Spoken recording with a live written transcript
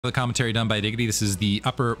The commentary done by Diggity. This is the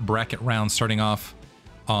upper bracket round starting off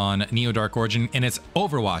on Neo Dark Origin, and it's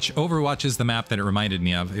Overwatch. Overwatch is the map that it reminded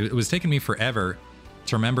me of. It was taking me forever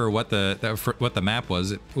to remember what the map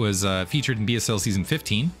was. It was featured in BSL Season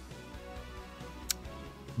 15.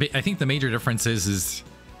 But I think the major difference is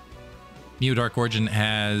Neo Dark Origin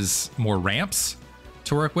has more ramps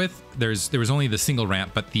to work with. There was only the single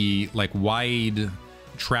ramp, but the wide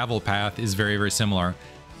travel path is very, very similar.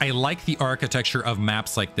 I like the architecture of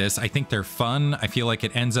maps like this. I think they're fun. I feel like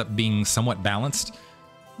it ends up being somewhat balanced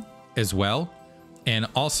as well. And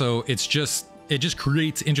also it just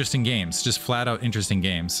creates interesting games, just flat out interesting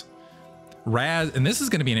games. Razz, and this is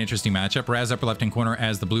going to be an interesting matchup. Razz upper left hand corner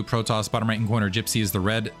as the blue Protoss, bottom right hand corner Gypsy is the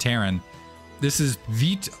red Terran. This is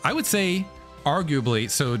I would say arguably,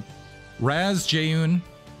 so Razz, Jaeyoon,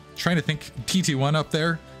 trying to think TT1 up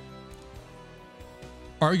there.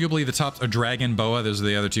 Arguably the top, Dragon, Boa, those are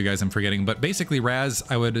the other two guys I'm forgetting. But basically Razz,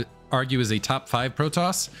 I would argue, is a top 5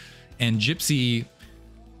 Protoss. And Gypsy,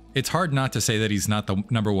 it's hard not to say that he's not the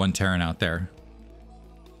 #1 Terran out there.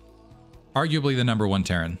 Arguably the #1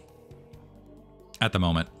 Terran at the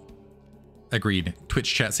moment. Agreed.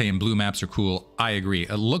 Twitch chat saying blue maps are cool. I agree.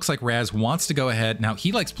 It looks like Razz wants to go ahead. Now,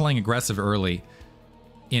 he likes playing aggressive early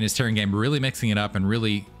in his Terran game, really mixing it up and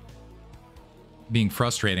really being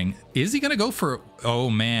frustrating. Is he going to go for... Oh,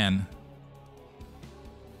 man.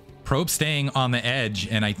 Probe staying on the edge,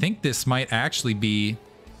 and I think this might actually be...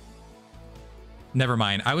 Never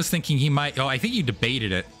mind. I was thinking he might... Oh, I think you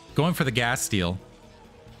debated it. Going for the gas steal.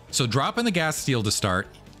 So dropping the gas steal to start.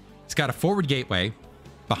 He's got a forward gateway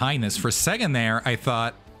behind this. For a second there, I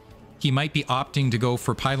thought he might be opting to go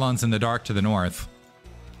for pylons in the dark to the north.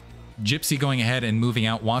 Gypsy going ahead and moving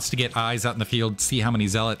out. Wants to get eyes out in the field. See how many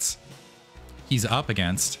zealots he's up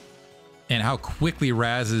against and how quickly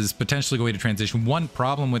Razz is potentially going to transition. One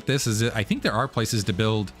problem with this is that I think there are places to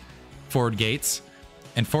build forward gates,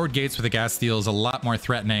 and forward gates with a gas steal is a lot more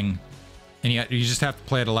threatening, and you just have to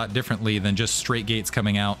play it a lot differently than just straight gates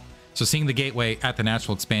coming out. So seeing the gateway at the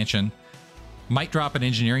natural expansion might drop an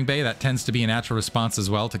engineering bay. That tends to be a natural response as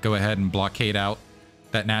well to go ahead and blockade out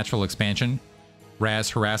that natural expansion.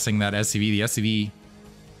 Razz harassing that SCV, the SCV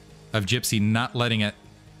of Gypsy not letting it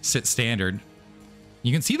sit standard.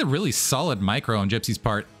 You can see the really solid micro on Gypsy's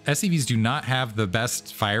part. SCVs do not have the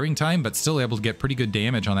best firing time, but still able to get pretty good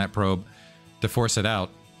damage on that probe to force it out.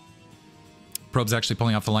 Probe's actually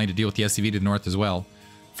pulling off the line to deal with the SCV to the north as well.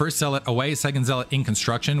 First zealot away, second zealot in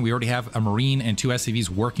construction. We already have a Marine and 2 SCVs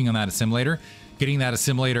working on that assimilator. Getting that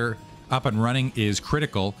assimilator up and running is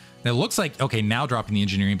critical. And it looks like, okay, now dropping the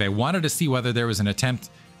engineering bay. Wanted to see whether there was an attempt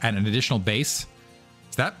at an additional base.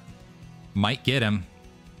 So that might get him.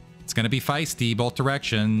 It's going to be feisty, both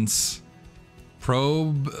directions.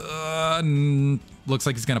 Probe looks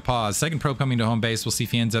like he's going to pause. Second probe coming to home base. We'll see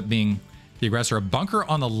if he ends up being the aggressor. A bunker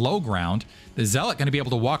on the low ground. The zealot going to be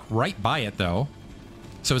able to walk right by it, though.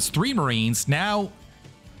 So it's 3 Marines. Now,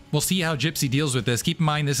 we'll see how Gypsy deals with this. Keep in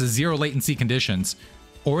mind, this is 0 latency conditions.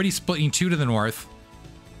 Already splitting 2 to the north.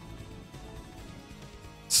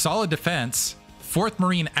 Solid defense. 4th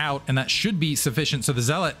Marine out, and that should be sufficient. So the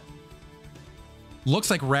zealot...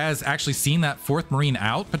 Looks like Razz actually seen that 4th Marine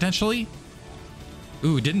out, potentially.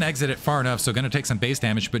 Ooh, didn't exit it far enough, so going to take some base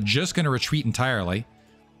damage, but just going to retreat entirely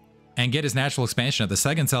and get his natural expansion. The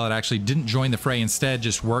second zealot actually didn't join the fray. Instead,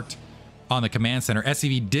 just worked on the command center.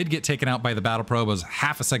 SCV did get taken out by the battle probe. It was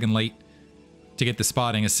half a second late to get the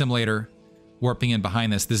spotting. Assimilator warping in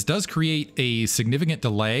behind this. This does create a significant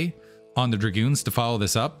delay on the Dragoons to follow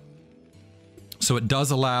this up. So it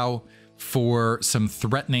does allow for some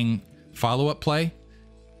threatening follow-up play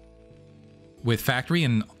with factory,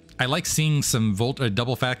 and I like seeing some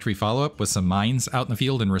double factory follow-up with some mines out in the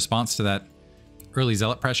field in response to that early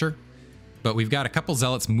zealot pressure. But we've got a couple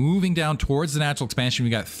zealots moving down towards the natural expansion.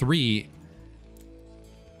 We got 3,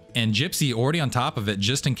 and Gypsy already on top of it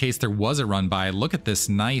just in case there was a run by. Look at this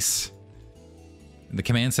nice, the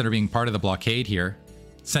command center being part of the blockade here,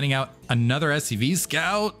 sending out another SCV.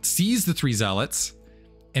 Scout sees the 3 zealots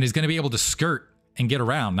and is going to be able to skirt and get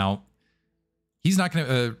around. Now he's not going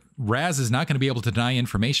to, Razz is not going to be able to deny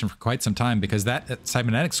information for quite some time because that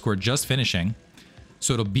cybernetics score just finishing.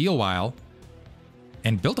 So it'll be a while.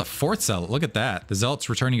 And built a 4th zealot. Look at that. The zealot's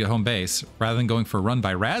returning to home base rather than going for a run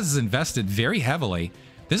by. Razz is invested very heavily.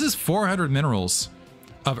 This is 400 minerals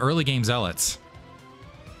of early game zealots.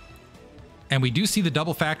 And we do see the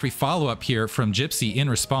double factory follow-up here from Gypsy in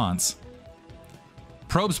response.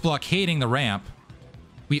 Probes blockading the ramp.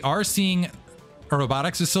 We are seeing a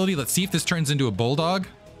robotics facility. Let's see if this turns into a bulldog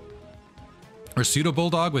or pseudo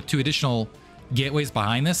bulldog with 2 additional gateways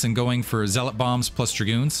behind this and going for zealot bombs plus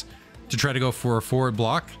dragoons to try to go for a forward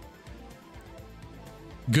block.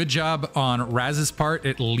 Good job on Razz's part,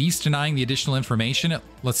 at least denying the additional information.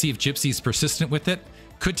 Let's see if Gypsy's persistent with it.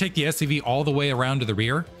 Could take the SCV all the way around to the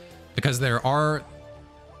rear, because there are...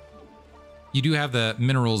 You do have the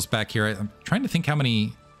minerals back here. I'm trying to think how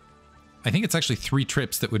many... I think it's actually 3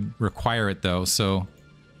 trips that would require it, though, so...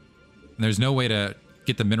 There's no way to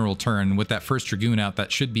get the mineral turn. With that first Dragoon out,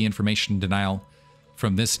 that should be information denial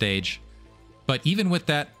from this stage. But even with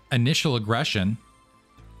that initial aggression...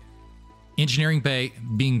 Engineering bay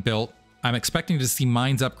being built, I'm expecting to see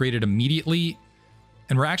mines upgraded immediately,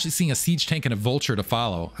 and we're actually seeing a siege tank and a vulture to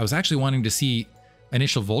follow. I was actually wanting to see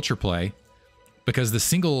initial vulture play, because the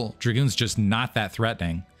single Dragoon's just not that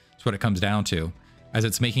threatening. That's what it comes down to, as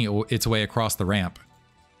it's making its way across the ramp.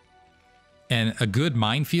 And a good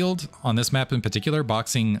minefield on this map in particular,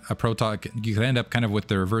 boxing a Protoss, you could end up kind of with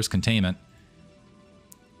the reverse containment.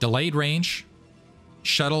 Delayed range,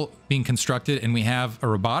 shuttle being constructed, and we have a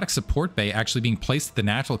robotic support bay actually being placed at the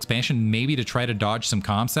natural expansion, maybe to try to dodge some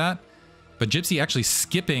comsat. But Gypsy actually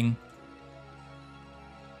skipping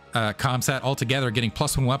comsat altogether, getting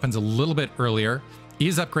 +1 weapons a little bit earlier,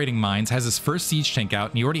 is upgrading mines, has his first siege tank out,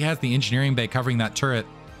 and he already has the engineering bay covering that turret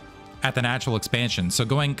at the natural expansion. So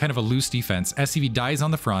going kind of a loose defense. SCV dies on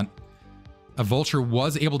the front. A vulture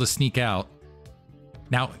was able to sneak out.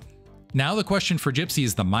 Now the question for Gypsy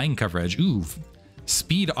is the mine coverage. Ooh.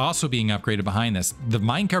 Speed also being upgraded behind this. The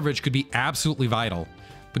mine coverage could be absolutely vital,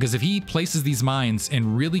 because if he places these mines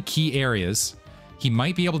in really key areas, he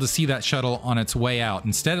might be able to see that shuttle on its way out.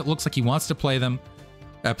 Instead, it looks like he wants to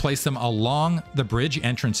place them along the bridge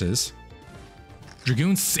entrances.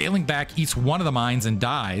 Dragoon sailing back, eats one of the mines and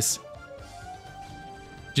dies.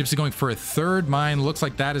 Gypsy going for a third mine. Looks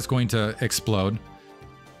like that is going to explode.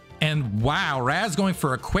 And wow, Razz going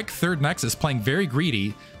for a quick third Nexus, playing very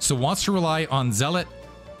greedy, so wants to rely on Zealot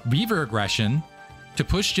Reaver aggression to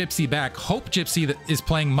push Gypsy back. Hope Gypsy that is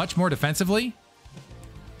playing much more defensively,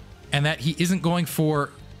 and that he isn't going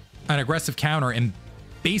for an aggressive counter and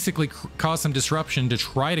basically cause some disruption to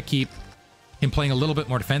try to keep him playing a little bit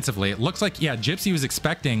more defensively. It looks like, yeah, Gypsy was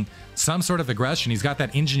expecting some sort of aggression. He's got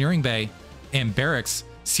that engineering bay and barracks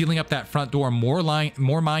sealing up that front door,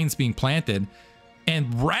 more mines being planted.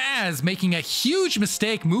 And Razz making a huge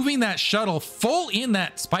mistake, moving that shuttle full in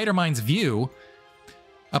that spider mine's view.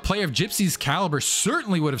 A player of Gypsy's caliber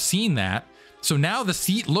certainly would have seen that. So now the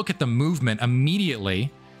seat, look at the movement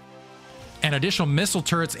immediately. And additional missile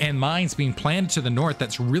turrets and mines being planted to the north.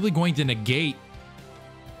 That's really going to negate,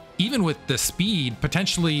 even with the speed,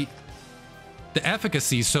 potentially the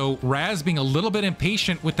efficacy. So Razz being a little bit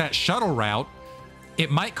impatient with that shuttle route. It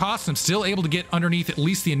might cost him. Still able to get underneath at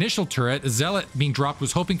least the initial turret. Zealot being dropped,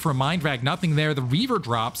 was hoping for a mine drag. Nothing there. The Reaver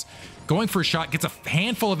drops, going for a shot, gets a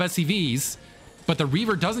handful of SCVs, but the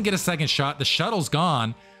Reaver doesn't get a second shot. The shuttle's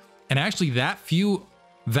gone. And actually that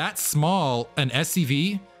small an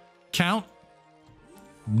SCV count,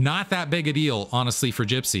 not that big a deal, honestly, for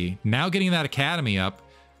Gypsy. Now getting that Academy up,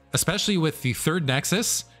 especially with the third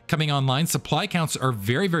Nexus coming online, supply counts are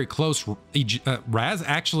very, very close. Razz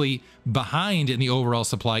actually behind in the overall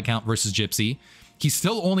supply count versus Gypsy. He's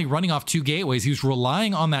still only running off 2 gateways. He was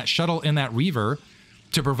relying on that shuttle and that Reaver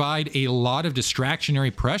to provide a lot of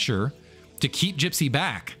distractionary pressure to keep Gypsy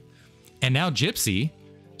back. And now Gypsy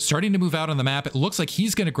starting to move out on the map. It looks like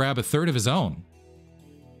he's going to grab a third of his own.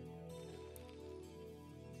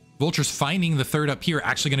 Vulture's finding the third up here,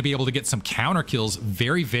 actually going to be able to get some counter kills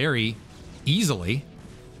very, very easily.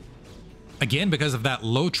 Again, because of that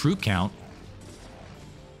low troop count.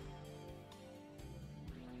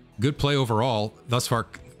 Good play overall thus far.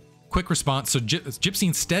 Quick response. So Gypsy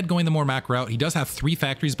instead going the more Mac route. He does have 3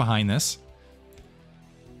 factories behind this.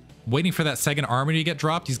 Waiting for that second army to get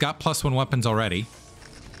dropped. He's got +1 weapons already.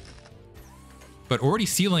 But already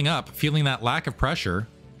sealing up, feeling that lack of pressure.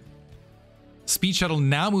 Speed shuttle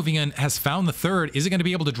now moving in, has found the third. Is it going to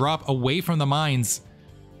be able to drop away from the mines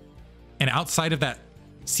and outside of that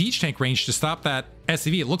siege tank range to stop that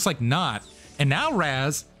SCV? It looks like not. And now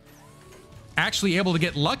Razz actually able to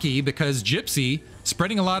get lucky, because Gypsy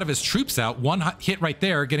spreading a lot of his troops out. One hit right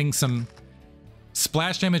there, getting some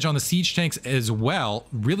splash damage on the siege tanks as well.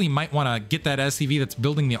 Really might want to get that SCV that's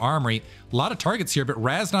building the armory. A lot of targets here, but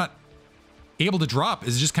Razz not able to drop,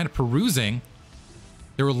 is just kind of perusing.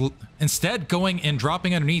 They were instead going and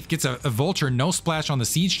dropping underneath, gets a vulture, no splash on the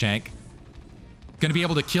siege tank. Going to be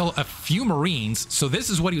able to kill a few Marines. So this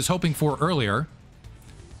is what he was hoping for earlier.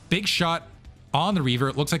 Big shot on the Reaver.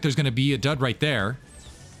 It looks like there's going to be a dud right there.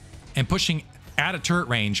 And pushing at a turret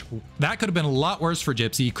range. That could have been a lot worse for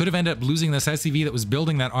Gypsy. He could have ended up losing this SCV that was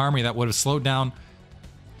building that army that would have slowed down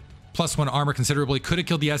 +1 armor considerably. Could have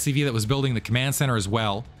killed the SCV that was building the command center as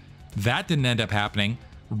well. That didn't end up happening.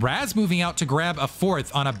 Razz moving out to grab a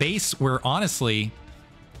 4th on a base where, honestly,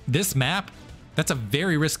 this map, that's a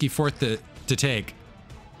very risky 4th to take.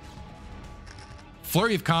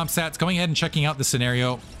 Flurry of comsats, going ahead and checking out the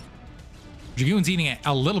scenario. Dragoons eating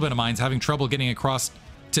a little bit of mines, having trouble getting across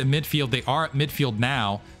to midfield. They are at midfield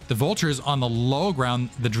now. The Vultures on the low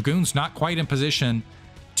ground. The Dragoons not quite in position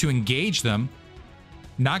to engage them.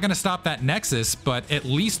 Not going to stop that Nexus, but at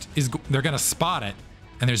least they're going to spot it.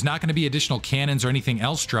 And there's not going to be additional cannons or anything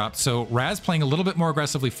else dropped. So Razz playing a little bit more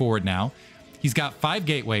aggressively forward now. He's got 5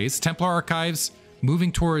 gateways. Templar Archives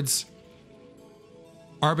moving towards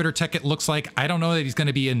Arbiter Tech, it looks like. I don't know that he's going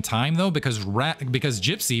to be in time, though, because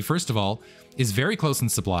Gypsy, first of all, is very close in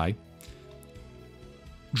supply.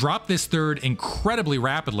 Drop this 3rd incredibly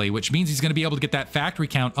rapidly, which means he's going to be able to get that factory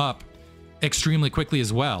count up extremely quickly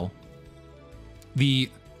as well.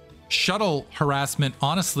 The shuttle harassment,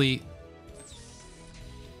 honestly,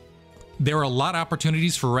 there were a lot of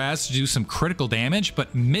opportunities for Razz to do some critical damage,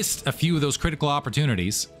 but missed a few of those critical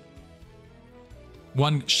opportunities.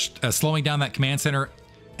 One, slowing down that command center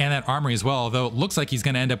and that armory as well, although it looks like he's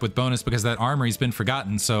going to end up with bonus because that armory's been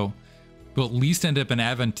forgotten, so we'll at least end up in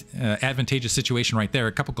an advantageous situation right there.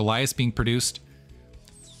 A couple Goliaths being produced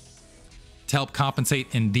to help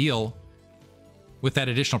compensate and deal with that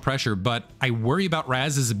additional pressure, but I worry about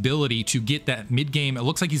Razz's ability to get that mid-game. It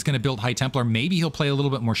looks like he's going to build High Templar. Maybe he'll play a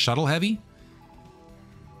little bit more shuttle heavy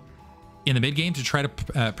in the mid-game to try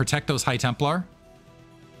to protect those High Templar.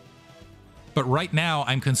 But right now,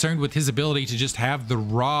 I'm concerned with his ability to just have the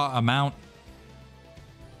raw amount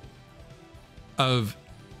of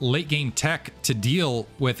late-game tech to deal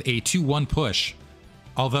with a 2-1 push.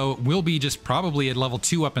 Although it will be just probably a level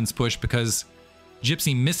 2 weapons push because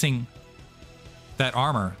Gypsy missing that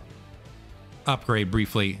armor upgrade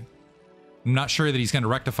briefly. I'm not sure that he's going to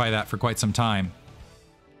rectify that for quite some time.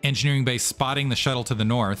 Engineering base spotting the shuttle to the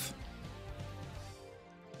north.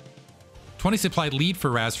 20 supply lead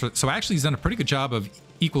for Razz. So actually he's done a pretty good job of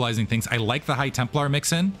equalizing things. I like the High Templar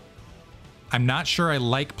mix in. I'm not sure I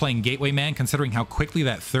like playing Gateway Man considering how quickly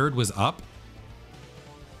that 3rd was up.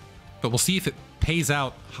 But we'll see if it pays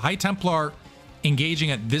out. High Templar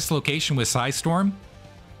engaging at this location with Psystorm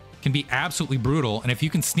can be absolutely brutal, and if you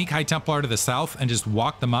can sneak High Templar to the south and just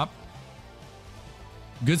walk them up,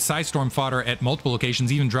 good Psystorm fodder at multiple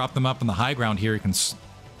locations, even drop them up on the high ground here. You can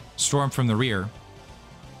storm from the rear.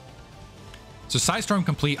 So Psystorm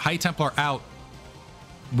complete, High Templar out.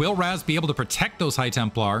 Will Razz be able to protect those High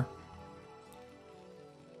Templar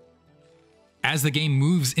as the game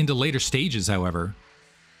moves into later stages, however?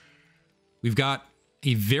 We've got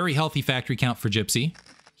a very healthy factory count for Gypsy.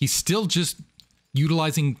 He's still just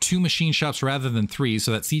utilizing 2 machine shops rather than 3,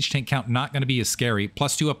 so that siege tank count not going to be as scary.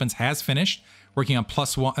 +2 weapons has finished, working on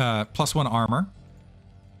 +1 armor.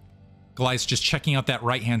 Goliath's just checking out that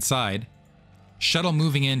right-hand side. Shuttle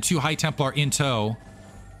moving in, 2 High Templar in tow.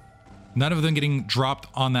 None of them getting dropped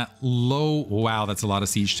on that low... Wow, that's a lot of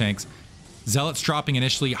siege tanks. Zealots dropping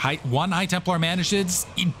initially. 1 High Templar manages.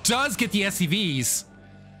 He does get the SCVs,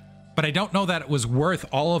 but I don't know that it was worth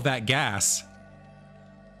all of that gas.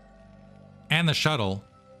 And the shuttle.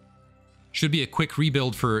 Should be a quick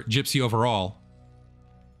rebuild for Gypsy overall.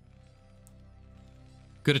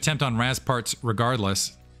 Good attempt on Razz parts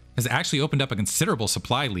regardless. Has actually opened up a considerable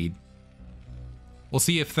supply lead. We'll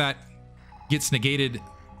see if that gets negated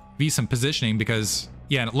via some positioning because,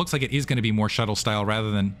 yeah, it looks like it is going to be more shuttle style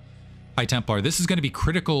rather than High Templar. This is going to be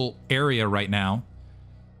critical area right now.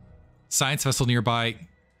 Science vessel nearby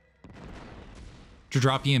to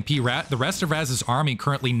drop EMP. The rest of Razz's army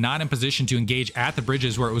currently not in position to engage at the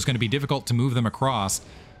bridges where it was going to be difficult to move them across.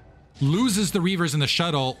 Loses the Reavers in the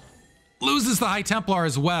shuttle. Loses the High Templar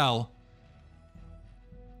as well.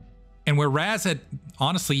 And where Razz had,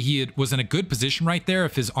 honestly, was in a good position right there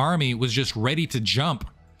if his army was just ready to jump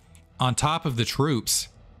on top of the troops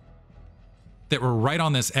that were right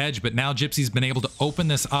on this edge, but now Gypsy's been able to open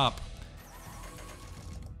this up.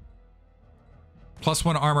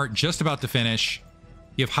 +1 armor just about to finish.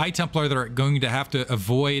 You have High Templar that are going to have to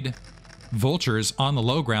avoid Vultures on the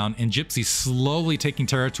low ground, and Gypsy slowly taking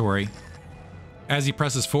territory as he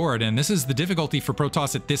presses forward. And this is the difficulty for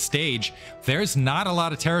Protoss at this stage. There's not a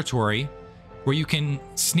lot of territory where you can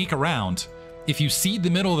sneak around. If you seed the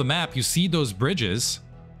middle of the map, you seed those bridges,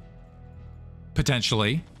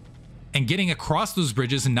 potentially, and getting across those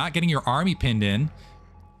bridges and not getting your army pinned in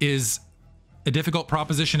is a difficult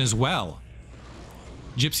proposition as well.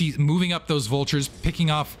 Gypsy moving up those Vultures,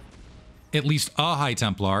 picking off at least a High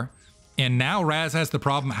Templar. And now Razz has the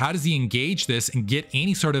problem, how does he engage this and get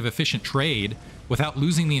any sort of efficient trade without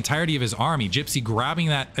losing the entirety of his army. Gypsy grabbing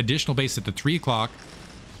that additional base at the 3 o'clock.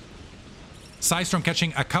 Psystorm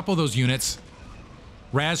catching a couple of those units.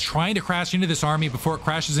 Razz trying to crash into this army before it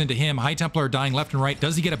crashes into him. High Templar are dying left and right.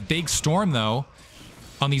 Does he get a big storm, though,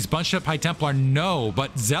 on these bunched up High Templar? No,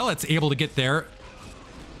 but Zealot's able to get there.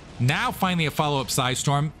 Now, finally, a follow-up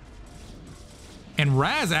Psystorm. And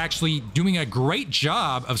Razz actually doing a great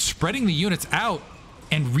job of spreading the units out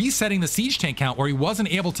and resetting the siege tank count, where he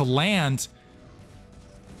wasn't able to land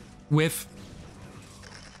with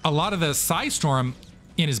a lot of the Psystorm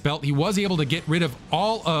in his belt. He was able to get rid of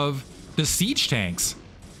all of the siege tanks.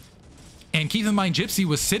 And keep in mind, Gypsy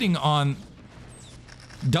was sitting on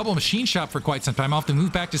double machine shop for quite some time. I'll have to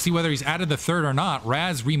move back to see whether he's added the third or not.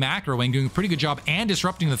 Razz remacroing, doing a pretty good job and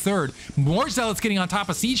disrupting the third. More Zealots getting on top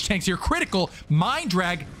of siege tanks here. Critical mind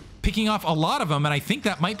drag, picking off a lot of them. And I think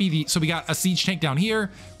that might be the... So we got a siege tank down here.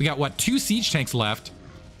 We got, what, 2 siege tanks left.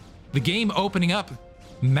 The game opening up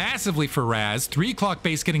massively for Razz. 3 o'clock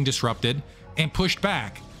base getting disrupted and pushed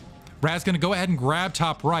back. Razz going to go ahead and grab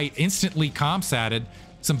top right. Instantly comsatted.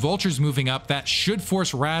 Some vultures moving up. That should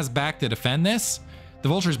force Razz back to defend this. The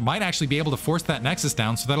vultures might actually be able to force that nexus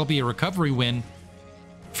down, so that'll be a recovery win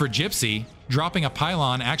for Gypsy. Dropping a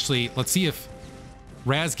pylon. Actually, let's see if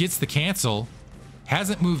Razz gets the cancel.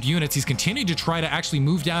 Hasn't moved units. He's continued to try to actually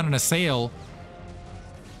move down and assail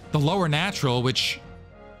the lower natural, which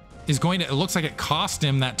is going to... It looks like it cost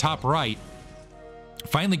him that top right.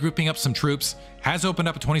 Finally grouping up some troops. Has opened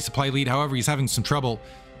up a 20 supply lead. However, he's having some trouble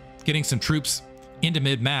getting some troops into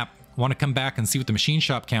mid-map. Want to come back and see what the machine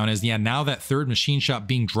shop count is. Yeah, now that third machine shop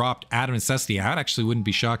being dropped out of necessity, I actually wouldn't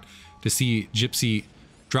be shocked to see Gypsy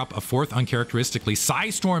drop a 4th uncharacteristically.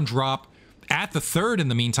 Psystorm drop at the 3rd in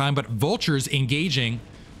the meantime, but vultures engaging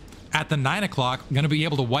at the 9 o'clock. Going to be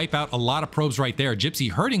able to wipe out a lot of probes right there. Gypsy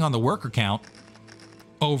hurting on the worker count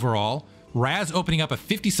overall. Razz opening up a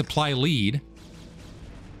 50 supply lead.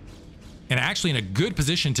 And actually in a good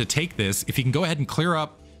position to take this. If he can go ahead and clear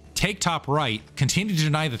up, take top right, continue to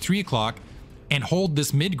deny the 3 o'clock, and hold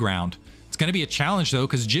this mid ground. It's going to be a challenge, though,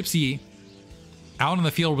 because Gypsy out on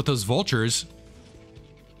the field with those vultures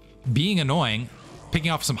being annoying,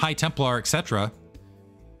 picking off some High Templar, etc.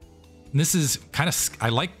 This is kind of... I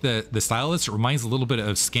like the style of this. It reminds a little bit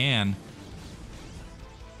of Scan,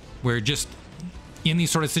 where just in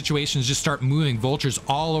these sort of situations, just start moving vultures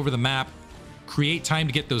all over the map, create time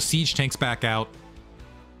to get those siege tanks back out,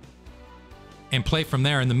 and play from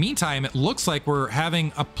there. In the meantime, it looks like we're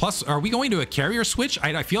having a plus... Are we going to a carrier switch?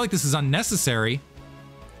 I feel like this is unnecessary.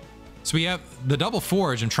 So we have the double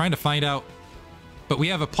forge. I'm trying to find out. But we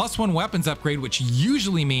have a +1 weapons upgrade, which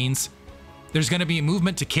usually means there's going to be a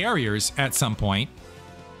movement to carriers at some point.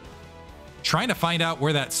 Trying to find out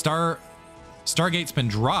where that Stargate's been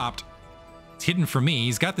dropped. It's hidden for me.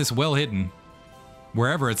 He's got this well hidden,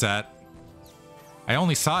 wherever it's at. I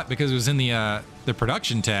only saw it because it was in the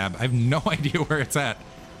production tab. I have no idea where it's at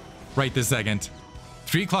right this second.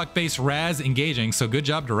 3 o'clock base, Razz engaging, so good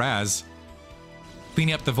job to Razz.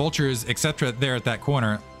 Cleaning up the vultures, etc. there at that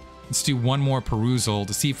corner. Let's do one more perusal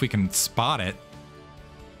to see if we can spot it.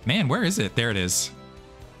 Man, where is it? There it is.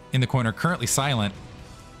 In the corner, currently silent.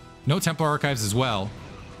 No Templar Archives as well.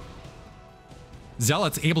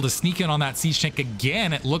 Zealot's able to sneak in on that siege tank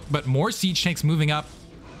again. It looked, but more siege tanks moving up.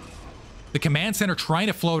 The command center trying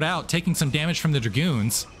to float out, taking some damage from the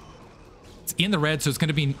Dragoons. It's in the red, so it's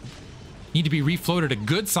going to need to be refloated. A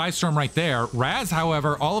good Psystorm right there. Razz,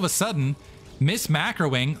 however, all of a sudden,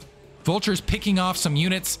 miss-macroing. Vultures picking off some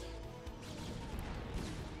units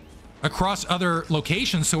across other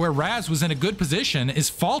locations, so where Razz was in a good position is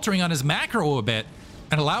faltering on his macro a bit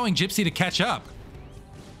and allowing Gypsy to catch up.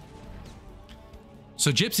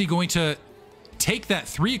 So Gypsy going to take that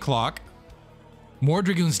 3 o'clock. More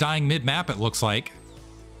Dragoons dying mid-map, it looks like.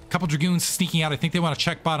 A couple Dragoons sneaking out. I think they want to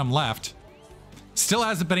check bottom left. Still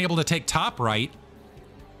hasn't been able to take top right.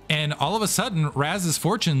 And all of a sudden, Razz's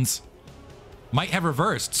fortunes might have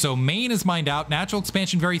reversed. So main is mined out. Natural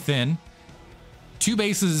expansion very thin. 2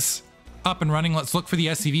 bases up and running. Let's look for the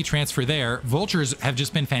SCV transfer there. Vultures have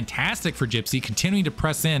just been fantastic for Gypsy, continuing to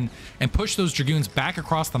press in and push those Dragoons back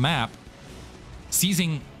across the map.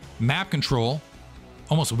 Seizing map control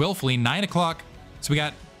almost willfully. 9 o'clock. So we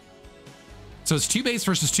got... So it's 2 base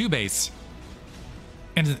versus 2 base.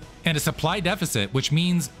 And a supply deficit, which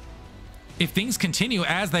means if things continue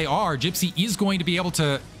as they are, Gypsy is going to be able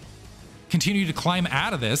to continue to climb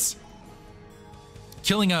out of this.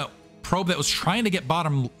 Killing a probe that was trying to get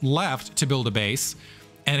bottom left to build a base.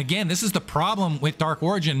 And again, this is the problem with Dark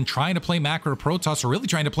Origin, trying to play macro Protoss, or really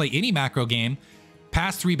trying to play any macro game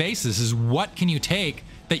past 3 bases, is what can you take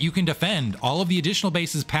that you can defend. All of the additional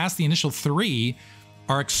bases past the initial 3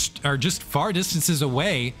 are just far distances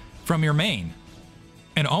away from your main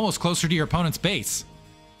and almost closer to your opponent's base,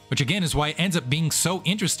 which again is why it ends up being so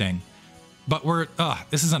interesting. But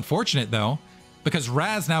this is unfortunate though, because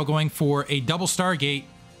Razz now going for a double Stargate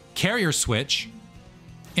carrier switch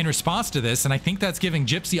in response to this, and I think that's giving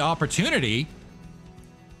Gypsy opportunity.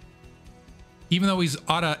 Even though he's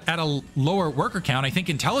at a lower worker count, I think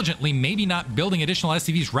intelligently maybe not building additional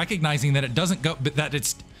SCVs, recognizing that it doesn't go, but that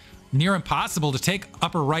it's near impossible to take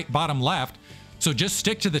upper right, bottom left. So just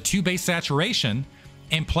stick to the 2 base saturation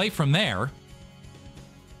and play from there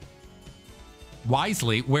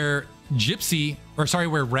wisely, where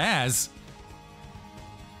Razz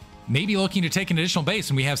maybe looking to take an additional base,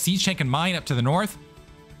 and we have Siege Tank and Mine up to the north,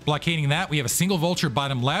 blockading that. We have a single Vulture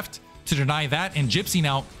bottom left to deny that, and Gypsy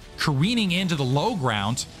now careening into the low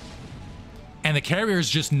ground, and the carrier is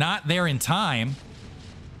just not there in time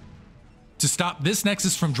to stop this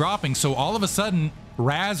Nexus from dropping. So all of a sudden,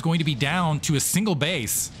 Razz going to be down to a single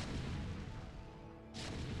base.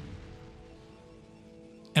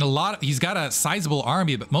 And he's got a sizable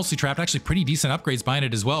army, but mostly trapped. Actually pretty decent upgrades behind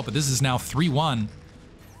it as well, but this is now 3-1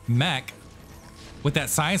 mech with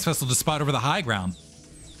that Science Vessel to spot over the high ground.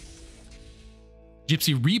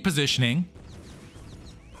 Gypsy repositioning.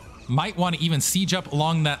 Might want to even siege up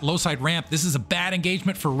along that low side ramp. This is a bad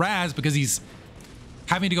engagement for Razz because he's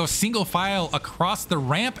having to go single file across the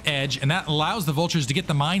ramp edge, and that allows the Vultures to get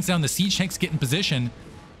the mines down. The Siege Tanks get in position.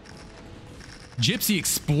 Gypsy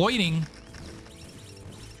exploiting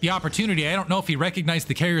the opportunity. I don't know if he recognized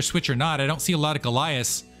the carrier switch or not. I don't see a lot of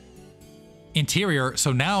Goliaths interior.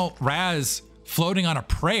 So now Razz floating on a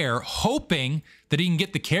prayer, hoping that he can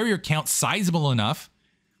get the carrier count sizable enough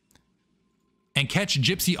and catch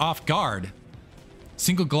Gypsy off guard.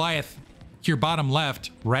 Single Goliath here bottom left.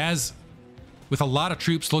 Razz with a lot of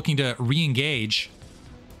troops looking to re-engage.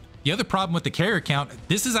 The other problem with the carrier count,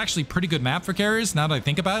 this is actually a pretty good map for carriers now that I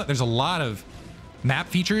think about it. There's a lot of map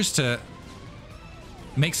features to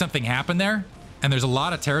make something happen there, and there's a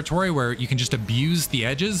lot of territory where you can just abuse the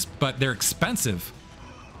edges, but they're expensive.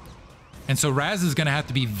 And so Razz is going to have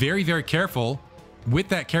to be very, very careful with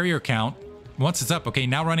that carrier count once it's up. Okay,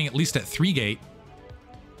 now running at least at 3 gate.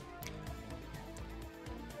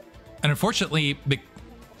 And unfortunately,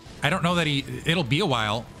 I don't know that it'll be a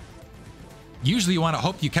while. Usually you want to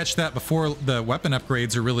hope you catch that before the weapon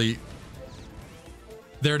upgrades are really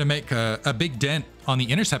there to make a big dent on the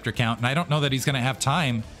interceptor count, and I don't know that he's going to have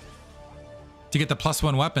time to get the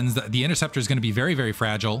 +1 weapons. The interceptor is going to be very, very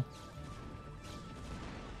fragile.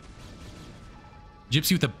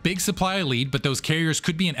 Gypsy with a big supply lead, but those carriers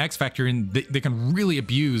could be an X factor, and they can really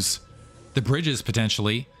abuse the bridges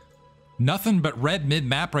potentially. Nothing but red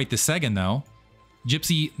mid-map right this second, though.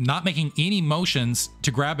 Gypsy not making any motions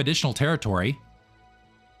to grab additional territory.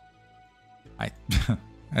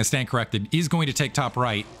 I stand corrected. He's going to take top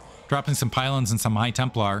right, dropping some pylons and some High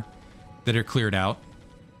Templar that are cleared out.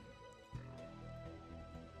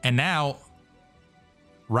 And now,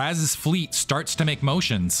 Razz's fleet starts to make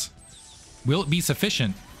motions. Will it be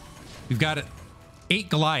sufficient? We've got 8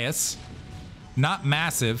 Goliaths, not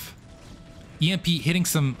massive. EMP hitting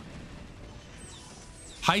some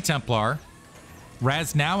High Templar.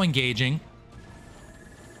 Razz now engaging.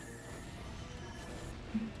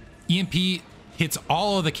 EMP hits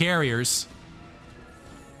all of the carriers,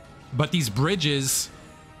 but these bridges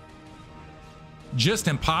just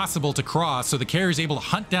impossible to cross. So the carrier is able to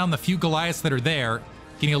hunt down the few Goliaths that are there,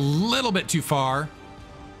 getting a little bit too far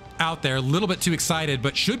out there, a little bit too excited,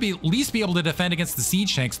 but should be at least be able to defend against the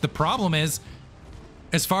Siege Tanks. The problem is,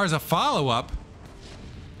 as far as a follow-up,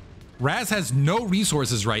 Razz has no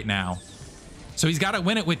resources right now. So he's got to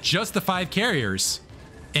win it with just the 5 carriers.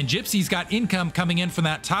 And Gypsy's got income coming in from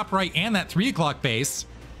that top right and that 3 o'clock base.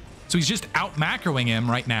 So he's just out macroing him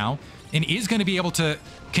right now, and is going to be able to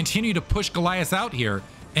continue to push Goliath out here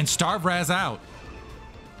and starve Razz out.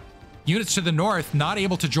 Units to the north not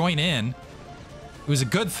able to join in. It was a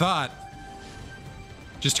good thought,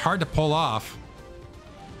 just hard to pull off.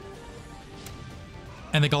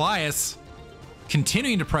 And the Goliaths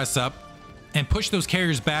continuing to press up and push those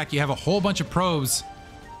carriers back. You have a whole bunch of probes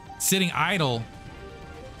sitting idle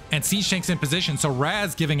and Siege Tanks in position. So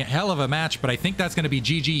Razz giving a hell of a match, but I think that's going to be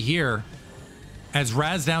GG here, as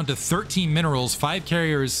Razz down to 13 minerals, 8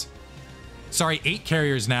 carriers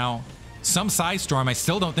now. Some Size Storm. I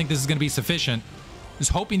still don't think this is going to be sufficient.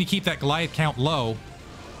 Just hoping to keep that Goliath count low.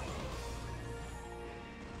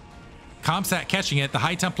 Comsat catching it. The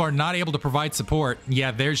High Templar not able to provide support.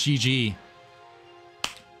 Yeah, there's GG.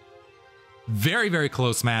 Very, very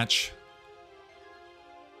close match.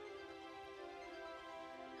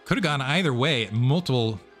 Could have gone either way.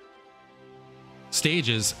 Multiple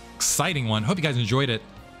stages. Exciting one. Hope you guys enjoyed it.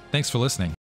 Thanks for listening.